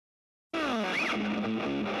Hey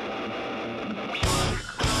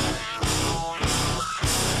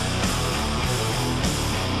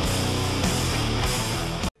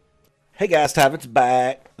guys, Tyvit's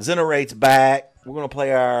back. Xenoraid's back. We're going to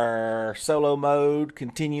play our solo mode,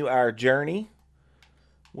 continue our journey.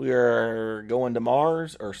 We are going to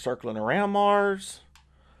Mars, or circling around Mars.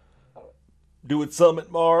 Doing something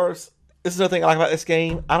at Mars. This is another thing I like about this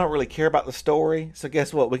game. I don't really care about the story, so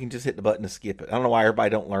guess what? We can just hit the button to skip it. I don't know why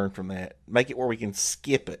everybody don't learn from that. Make it where we can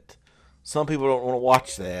skip it. Some people don't want to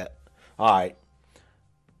watch that. Alright.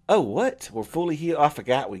 Oh, what? We're fully healed. I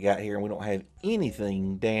forgot we got here and we don't have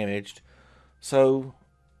anything damaged. So,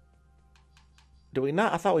 do we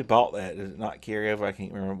not? I thought we bought that. Does it not carry over? I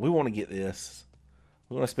can't remember. We want to get this.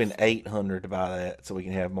 We want to spend $800 to buy that so we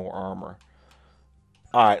can have more armor.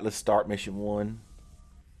 Alright, let's start mission 1.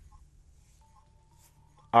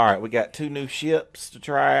 Alright, we got 2 new ships to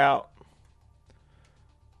try out.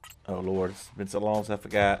 Oh Lord, it's been so long since I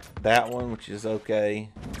forgot. That one, which is okay.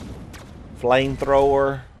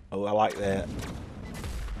 Flamethrower. Oh, I like that.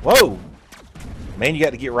 Whoa! Man, you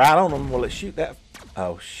got to get right on them. Will it shoot that?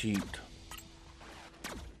 Oh, shoot.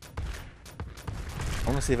 I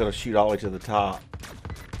want to see if it'll shoot all the way to the top.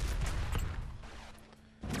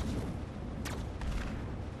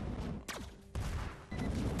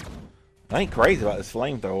 I ain't crazy about this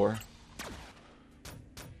flamethrower.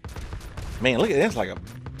 Man, look at this, like a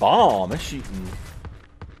bomb. It's shooting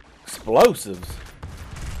explosives.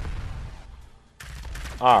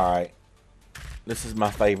 Alright. This is my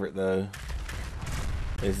favorite, though.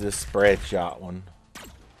 Is this spread shot one.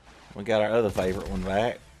 We got our other favorite one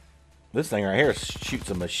back. This thing right here shoots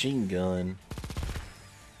a machine gun.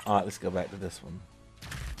 Alright, let's go back to this one.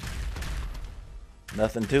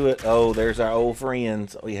 Nothing to it. Oh, there's our old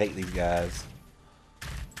friends. We hate these guys.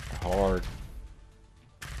 They're hard.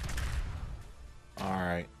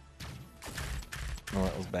 Alright. Oh,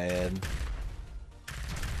 that was bad.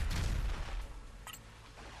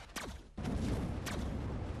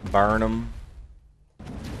 Burn them.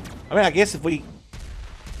 I mean, I guess if we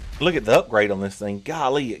look at the upgrade on this thing,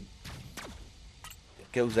 golly, it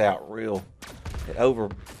goes out real. It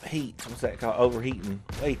overheats. What's that called? Overheating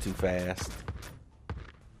way too fast.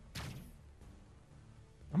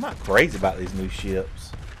 I'm not crazy about these new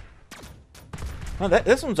ships. Oh,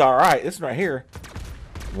 this one's alright. This one right here.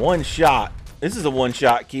 One shot. This is a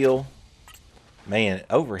one-shot kill. Man, it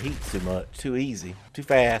overheats too much. Too easy. Too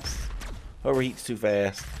fast. Overheats too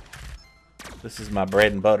fast. This is my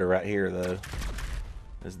bread and butter right here, though.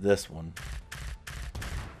 Is this one.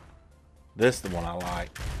 This is the one I like.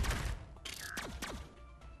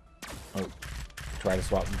 Oh, try to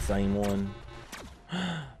swap the same one.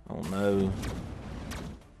 Oh no.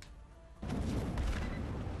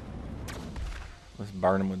 Let's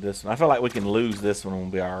burn him with this one. I feel like we can lose this one and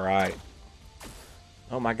we'll be alright.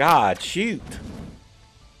 Oh my god, shoot!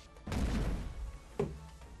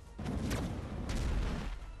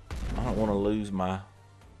 I don't want to lose my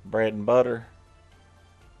bread and butter.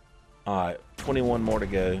 Alright, 21 more to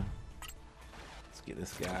go. Let's get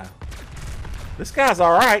this guy. This guy's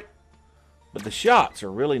alright, but the shots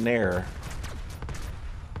are really narrow.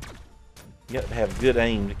 You have to have good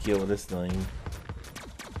aim to kill with this thing.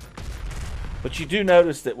 But you do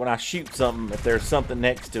notice that when I shoot something, if there's something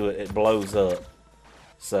next to it, it blows up.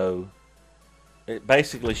 So, it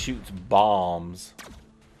basically shoots bombs,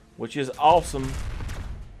 which is awesome.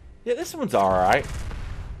 Yeah, this one's alright.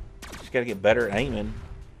 Just gotta get better at aiming.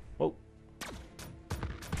 Whoa.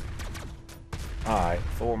 Alright,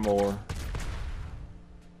 4 more.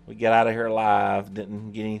 We got out of here alive.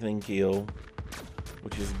 Didn't get anything killed,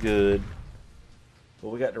 which is good. But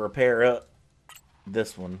we got to repair up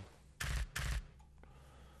this one.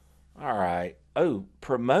 Alright. Oh,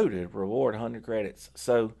 promoted. Reward 100 credits.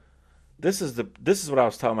 So, this is what I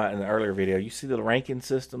was talking about in the earlier video. You see the ranking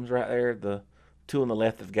systems right there? The 2 on the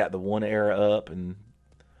left have got the 1 era up, and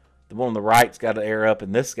the one on the right's got an era up,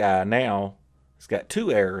 and this guy now has got 2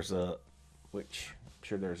 eras up, which I'm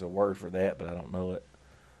sure there's a word for that, but I don't know it.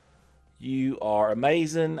 You are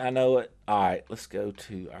amazing. I know it. Alright, let's go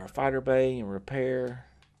to our fighter bay and repair.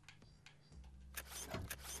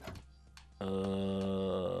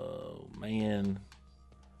 Oh, man.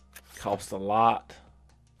 Cost a lot.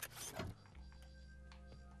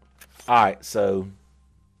 Alright, so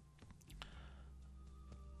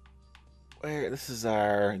this is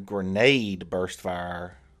our grenade burst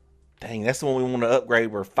fire. Dang, that's the one we want to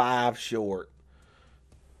upgrade. We're 5 short.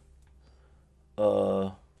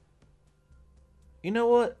 You know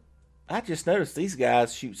what? I just noticed these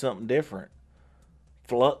guys shoot something different.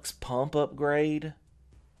 Flux pump upgrade.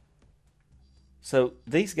 So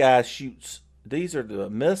these guys shoots these are the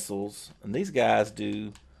missiles, and these guys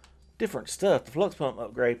do different stuff. The flux pump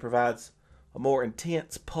upgrade provides a more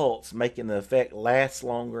intense pulse, making the effect last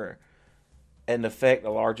longer and affect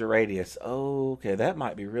a larger radius. Okay, that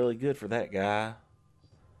might be really good for that guy.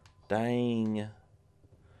 Dang.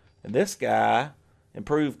 And this guy,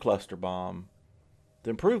 improved cluster bomb. The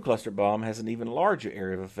improved cluster bomb has an even larger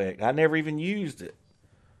area of effect. I never even used it.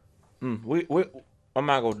 I'm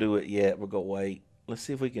not going to do it yet. We'll go wait. Let's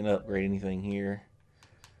see if we can upgrade anything here.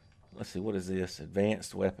 Let's see, what is this?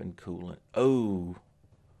 Advanced weapon coolant. Oh.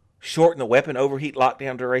 Shorten the weapon overheat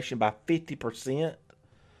lockdown duration by 50%.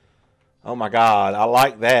 Oh my god, I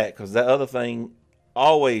like that because that other thing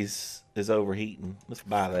always is overheating. Let's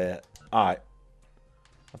buy that. Alright.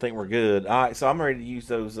 I think we're good. Alright, so I'm ready to use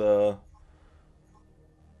those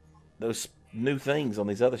new things on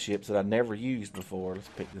these other ships that I never used before. Let's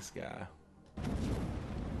pick this guy.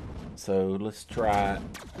 So let's try it.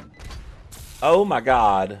 Oh my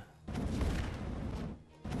god.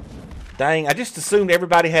 Dang, I just assumed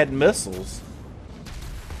everybody had missiles.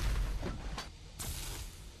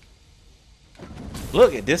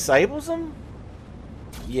 Look, it disables them?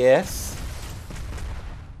 Yes.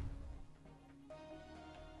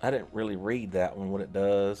 I didn't really read that one, what it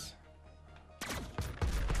does.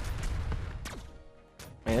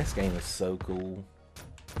 Man, this game is so cool.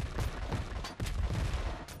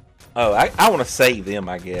 Oh, I want to save them,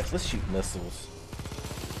 I guess. Let's shoot missiles.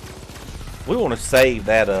 We want to save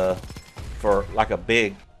that, for like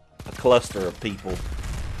a cluster of people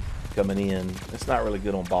coming in. It's not really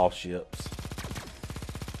good on boss ships.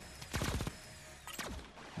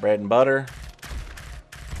 Bread and butter.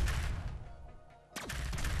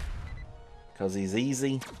 Because he's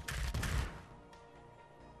easy.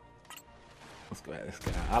 Let's go at this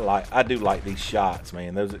guy. I do like these shots,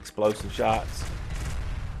 man. Those explosive shots.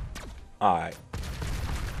 Alright.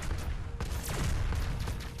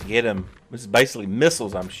 Get him. This is basically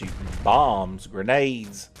missiles I'm shooting. Bombs,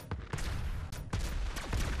 grenades.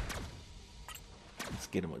 Let's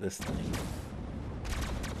get him with this thing.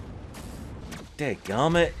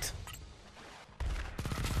 Dadgummit.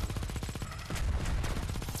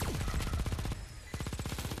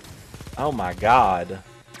 Oh my god.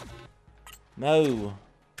 No.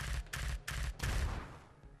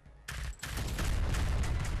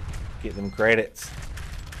 Get them credits.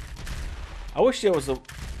 I wish there was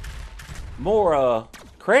more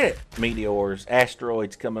credit meteors,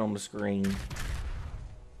 asteroids coming on the screen.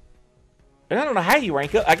 And I don't know how you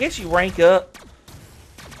rank up. I guess you rank up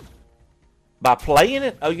by playing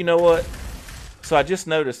it. Oh, you know what? So I just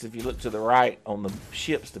noticed if you look to the right on the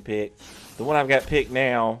ships to pick, the one I've got picked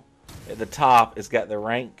now at the top has got the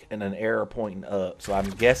rank and an arrow pointing up. So I'm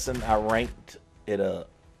guessing I ranked it up.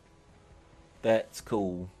 That's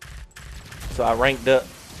cool. So I ranked up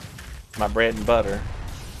my bread and butter.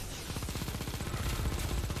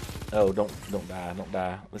 Oh, don't die, don't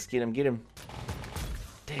die. Let's get him, get him.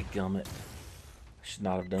 Dadgummit. I should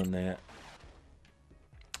not have done that.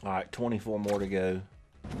 Alright, 24 more to go.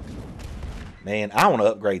 Man, I want to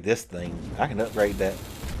upgrade this thing. I can upgrade that.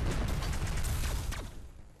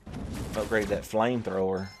 Upgrade that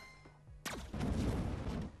flamethrower.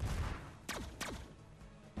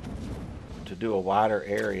 To do a wider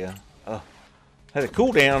area. Oh. Hey, the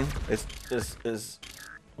cooldown is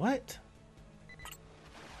what?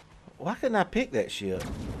 Why couldn't I pick that ship?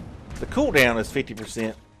 The cooldown is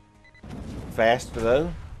 50% faster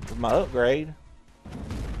though with my upgrade.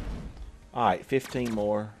 Alright, 15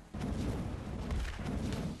 more.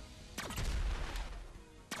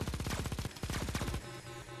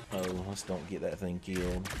 Oh, let's don't get that thing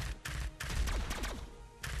killed.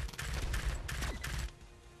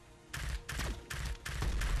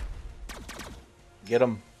 Get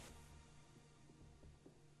him.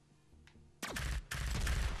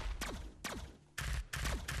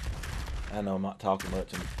 I know I'm not talking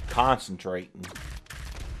much. I'm concentrating.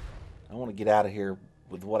 I want to get out of here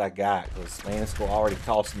with what I got because, man, it's already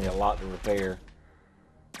cost me a lot to repair.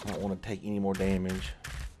 I don't want to take any more damage.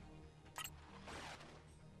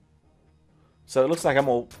 So it looks like I'm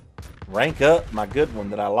going to rank up my good one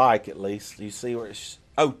that I like at least. You see where it's...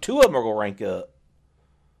 Oh, two of them are going to rank up.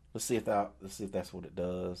 Let's see if that's what it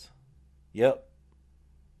does. Yep.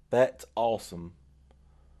 That's awesome.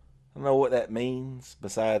 I don't know what that means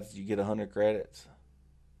besides you get 100 credits.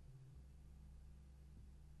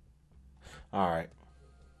 Alright.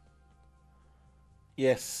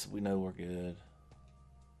 Yes, we know we're good.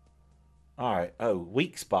 Alright. Oh,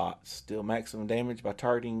 weak spots. Deal maximum damage by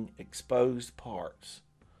targeting exposed parts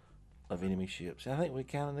of enemy ships. I think we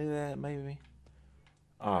kind of knew that, maybe.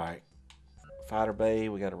 Alright. Fighter bay.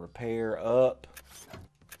 We got to repair up.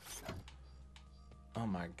 Oh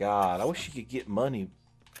my god. I wish you could get money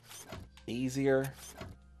easier.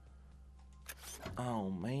 Oh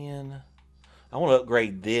man. I want to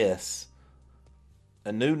upgrade this.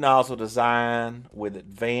 A new nozzle design with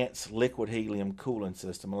advanced liquid helium cooling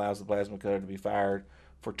system allows the plasma cutter to be fired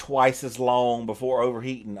for twice as long before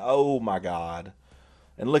overheating. Oh my god.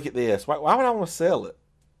 And look at this. Why would I want to sell it?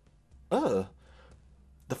 Ugh.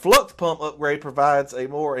 The flux pump upgrade provides a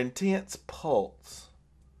more intense pulse,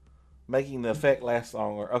 making the effect last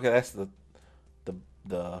longer. Okay, that's the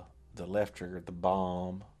the left trigger, the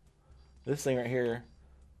bomb. This thing right here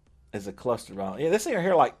is a cluster bomb. Yeah, this thing right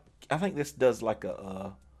here, like I think this does like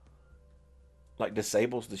a like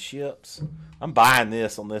disables the ships. I'm buying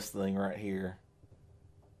this on this thing right here.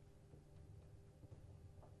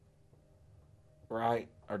 Right?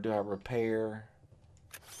 Or do I repair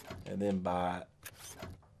and then buy it?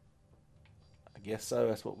 I guess so.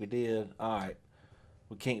 That's what we did. Alright.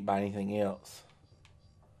 We can't buy anything else.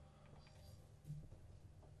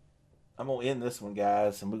 I'm going to end this one,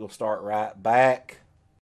 guys, and we're going to start right back.